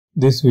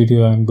This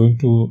video I am going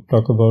to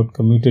talk about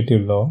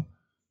commutative law,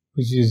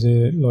 which is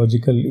a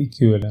logical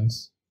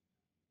equivalence.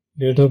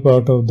 Later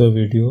part of the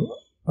video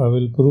I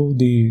will prove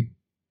the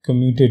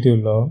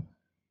commutative law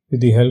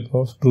with the help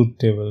of truth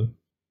table.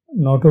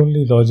 Not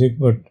only logic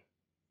but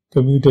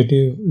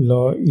commutative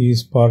law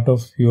is part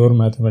of pure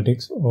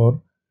mathematics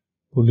or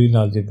Boolean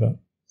algebra.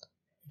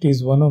 It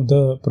is one of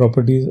the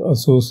properties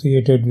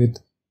associated with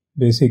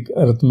basic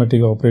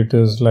arithmetic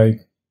operators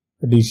like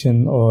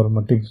addition or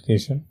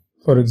multiplication.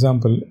 For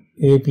example,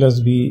 a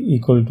plus b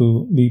equal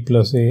to b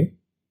plus a,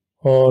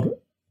 or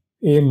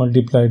a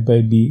multiplied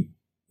by b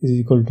is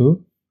equal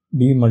to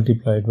b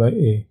multiplied by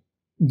a,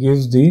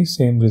 gives the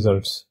same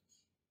results.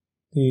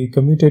 The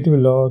commutative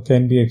law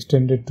can be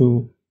extended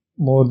to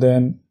more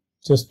than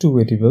just two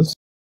variables.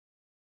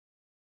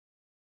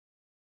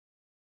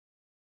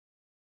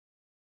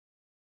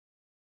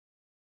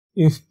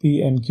 If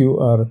p and q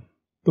are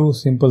two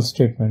simple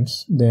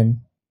statements,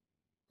 then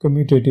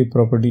commutative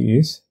property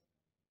is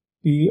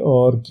p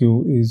or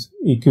q is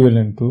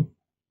equivalent to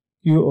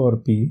q or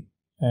p,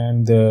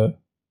 and the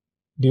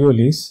dual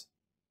is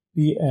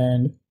p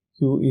and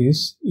q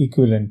is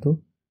equivalent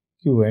to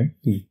q and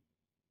p.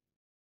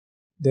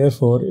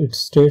 Therefore, it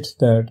states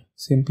that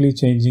simply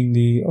changing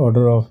the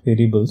order of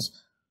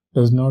variables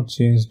does not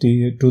change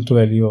the truth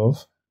value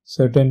of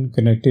certain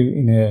connective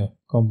in a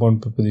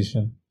compound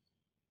proposition.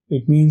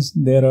 It means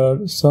there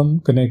are some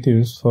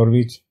connectives for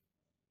which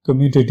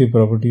commutative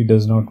property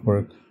does not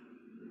work.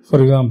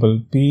 For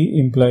example, P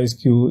implies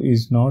Q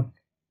is not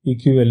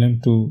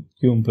equivalent to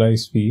Q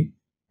implies P.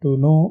 To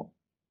know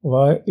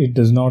why it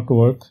does not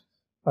work,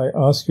 I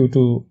ask you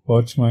to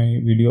watch my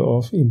video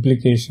of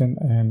implication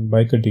and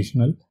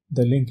biconditional.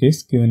 The link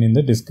is given in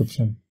the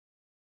description.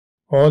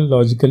 All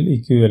logical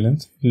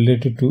equivalence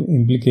related to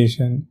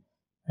implication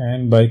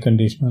and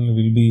biconditional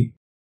will be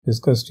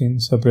discussed in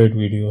separate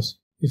videos.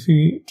 If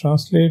we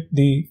translate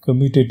the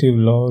commutative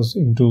laws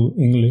into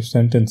English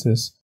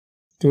sentences,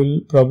 it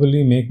will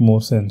probably make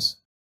more sense.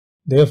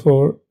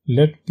 Therefore,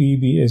 let P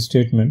be a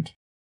statement,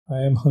 I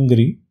am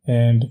hungry,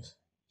 and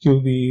Q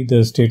be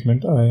the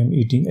statement, I am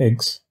eating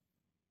eggs.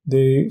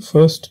 The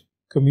first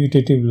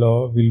commutative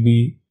law will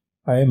be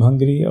I am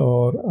hungry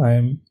or I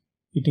am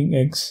eating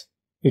eggs.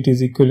 It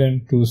is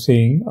equivalent to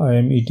saying I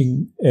am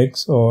eating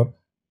eggs or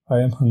I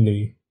am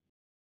hungry.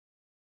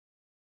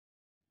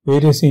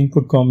 Various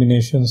input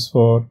combinations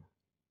for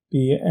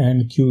P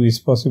and Q is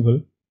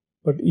possible,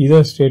 but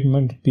either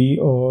statement P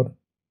or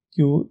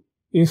Q,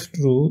 if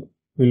true,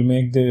 will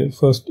make the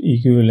first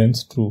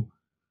equivalence true.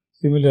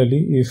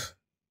 Similarly, if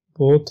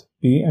both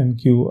P and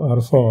Q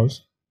are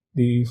false,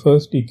 the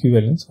first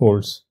equivalence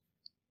holds.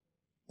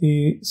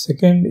 The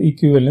second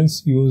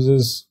equivalence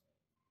uses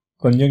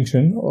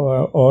conjunction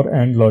or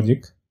and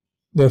logic.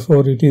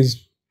 Therefore, it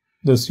is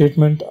the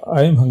statement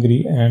I am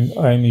hungry and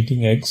I am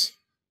eating eggs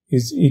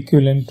is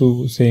equivalent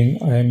to saying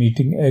I am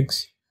eating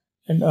eggs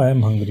and I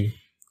am hungry.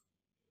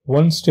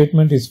 One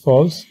statement is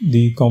false,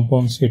 the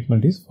compound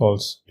statement is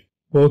false.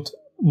 Both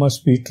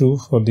must be true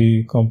for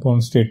the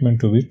compound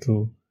statement to be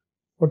true.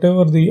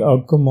 Whatever the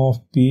outcome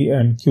of P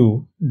and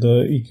Q,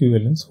 the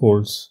equivalence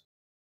holds.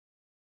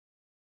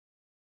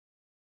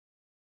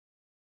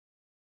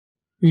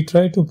 We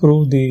try to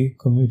prove the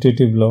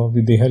commutative law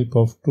with the help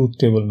of truth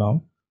table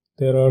now.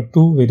 There are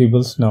two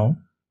variables now,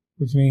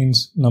 which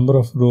means number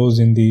of rows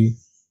in the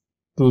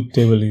truth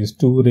table is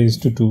 2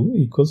 raised to 2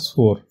 equals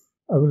 4.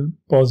 I will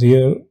pause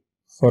here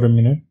for a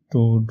minute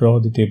to draw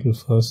the table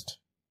first.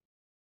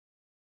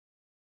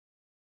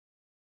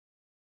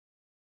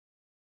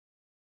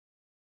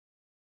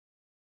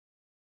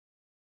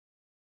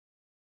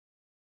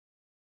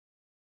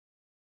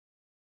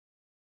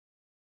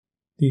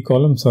 The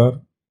columns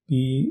are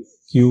P,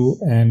 Q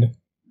and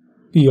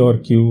P or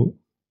Q,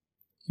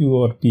 Q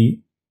or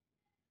P,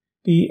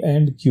 P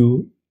and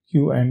Q,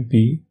 Q and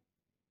P.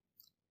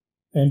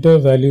 Enter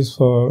values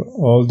for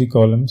all the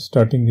columns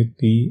starting with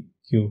P,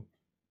 Q.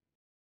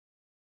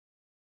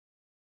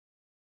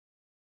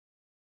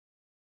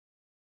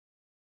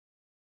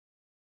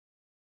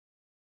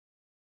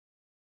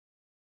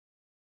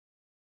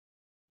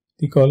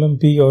 The column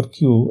P or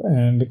Q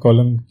and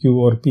column Q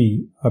or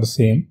P are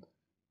same.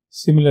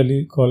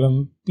 Similarly,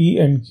 column P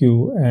and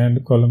Q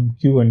and column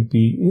Q and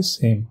P is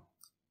same.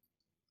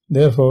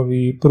 Therefore,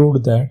 we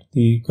proved that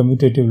the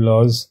commutative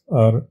laws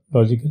are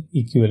logical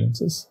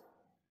equivalences.